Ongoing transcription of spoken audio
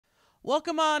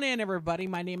Welcome on in, everybody.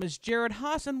 My name is Jared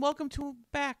Haas, and welcome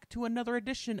back to another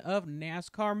edition of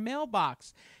NASCAR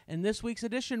Mailbox. In this week's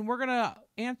edition, we're going to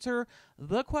answer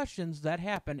the questions that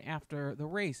happened after the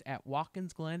race at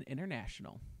Watkins Glen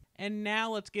International. And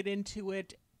now let's get into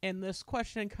it. And this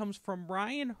question comes from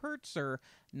Ryan Hertzer,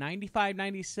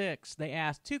 9596. They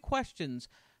asked two questions.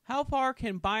 How far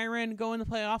can Byron go in the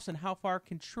playoffs, and how far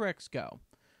can Truex go?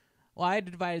 Well, I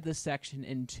divided this section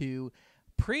into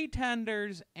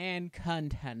pretenders and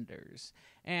contenders.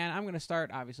 And I'm going to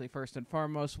start, obviously, first and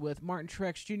foremost with Martin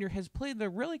Truex Jr. has played the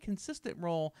really consistent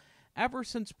role ever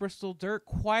since Bristol Dirt,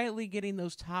 quietly getting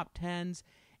those top 10s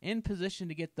in position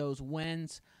to get those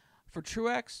wins. For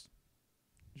Truex,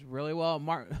 really well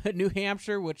at New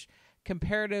Hampshire, which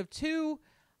comparative to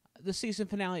the season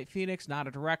finale at Phoenix, not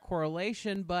a direct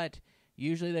correlation, but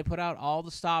usually they put out all the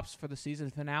stops for the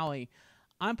season finale.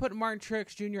 I'm putting Martin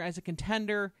Truex Jr. as a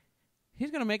contender. He's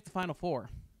going to make the Final Four.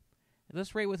 At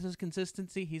this rate, with his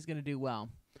consistency, he's going to do well.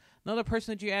 Another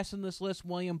person that you asked on this list,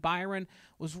 William Byron,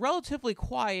 was relatively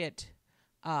quiet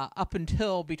up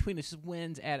until between his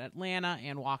wins at Atlanta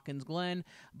and Watkins Glen,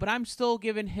 but I'm still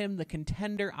giving him the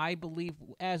contender, I believe,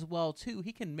 as well, too.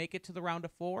 He can make it to the round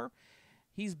of 4.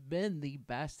 He's been the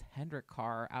best Hendrick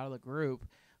car out of the group.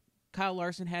 Kyle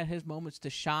Larson had his moments to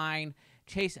shine.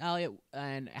 Chase Elliott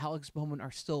and Alex Bowman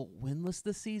are still winless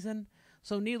this season.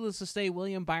 So needless to say,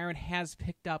 William Byron has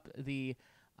picked up the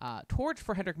torch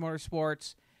for Hendrick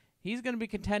Motorsports. He's going to be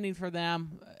contending for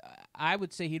them. I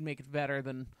would say he'd make it better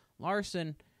than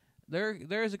Larson. There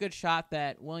is a good shot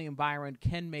that William Byron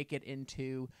can make it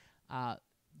into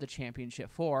the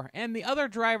Championship 4. And the other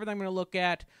driver that I'm going to look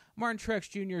at, Martin Truex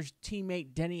Jr.'s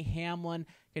teammate Denny Hamlin,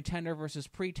 contender versus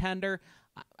pretender.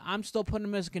 I'm still putting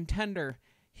him as a contender.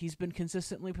 He's been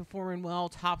consistently performing well,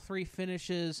 top 3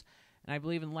 finishes, and I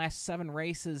believe in the last 7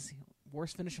 races,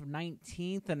 worst finish of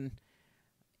 19th, and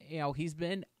he's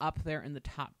been up there in the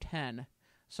top 10.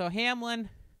 So Hamlin,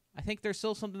 I think there's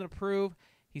still something to prove.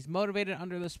 He's motivated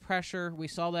under this pressure. We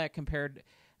saw that compared,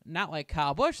 not like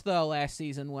Kyle Busch, though, last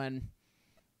season when,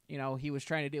 he was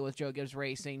trying to deal with Joe Gibbs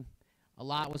Racing. A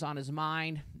lot was on his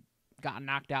mind, got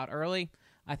knocked out early.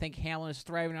 I think Hamlin is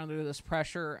thriving under this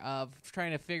pressure of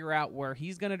trying to figure out where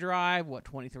he's going to drive, what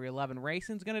 2311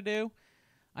 Racing's going to do.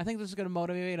 I think this is going to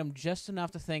motivate him just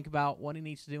enough to think about what he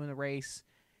needs to do in the race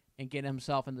and get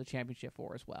himself into the Championship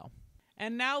 4 as well.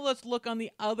 And now let's look on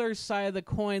the other side of the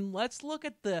coin. Let's look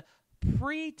at the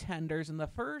pretenders. And the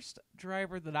first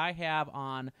driver that I have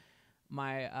on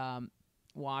my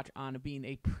watch on being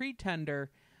a pretender,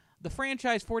 the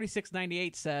franchise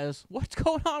 4698 says, what's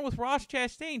going on with Ross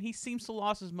Chastain? He seems to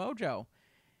lost his mojo.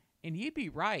 And you'd be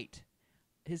right.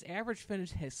 His average finish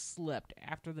has slipped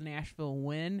after the Nashville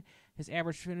win. His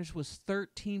average finish was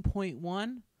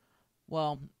 13.1.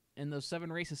 Well, in those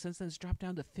 7 races since then, it's dropped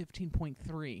down to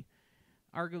 15.3.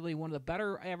 Arguably one of the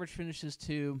better average finishes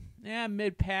to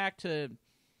mid-pack to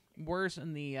worse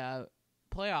in the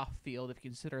playoff field, if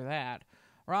you consider that.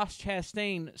 Ross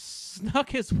Chastain snuck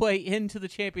his way into the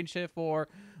Championship 4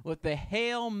 with the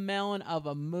Hail Melon of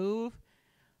a move.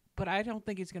 But I don't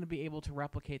think he's going to be able to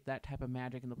replicate that type of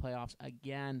magic in the playoffs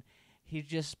again. He's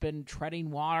just been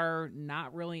treading water,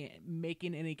 not really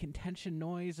making any contention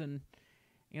noise. And,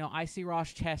 I see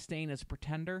Ross Chastain as a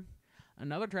pretender.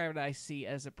 Another driver that I see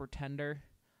as a pretender,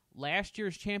 last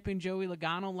year's champion Joey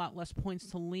Logano, a lot less points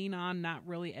to lean on, not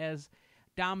really as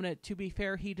dominant. To be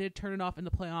fair, he did turn it off in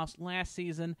the playoffs last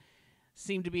season.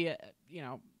 Seemed to be,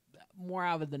 more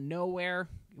out of the nowhere.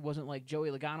 It wasn't like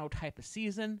Joey Logano type of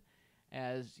season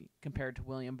as compared to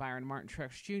William Byron, Martin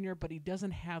Truex Jr., but he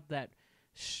doesn't have that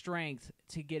strength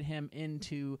to get him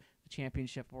into the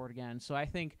Championship board again. So I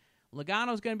think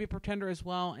Logano's going to be a pretender as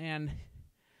well, and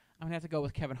I'm going to have to go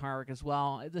with Kevin Harvick as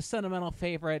well. The sentimental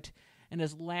favorite in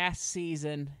his last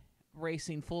season,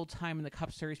 racing full-time in the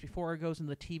Cup Series before it goes in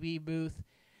the TV booth.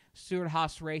 Stewart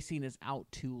Haas Racing is out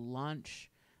to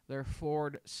lunch. Their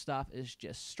Ford stuff is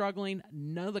just struggling.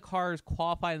 None of the cars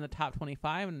qualified in the top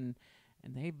 25, and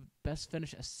they best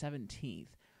finish a 17th.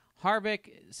 Harvick,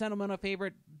 sentimental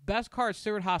favorite. Best car is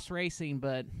Stewart Haas Racing,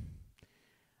 but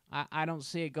I don't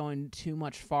see it going too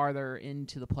much farther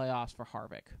into the playoffs for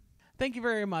Harvick. Thank you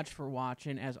very much for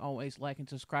watching. As always, like and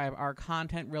subscribe. Our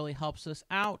content really helps us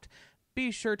out.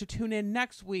 Be sure to tune in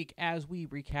next week as we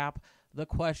recap the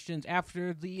questions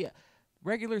after the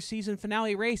regular season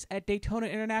finale race at Daytona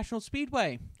International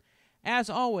Speedway.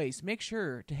 As always, make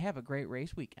sure to have a great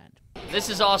race weekend. This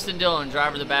is Austin Dillon,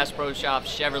 driver of the Bass Pro Shop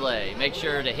Chevrolet. Make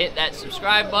sure to hit that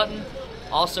subscribe button.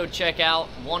 Also check out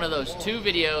one of those 2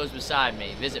 videos beside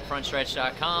me. Visit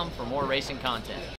frontstretch.com for more racing content.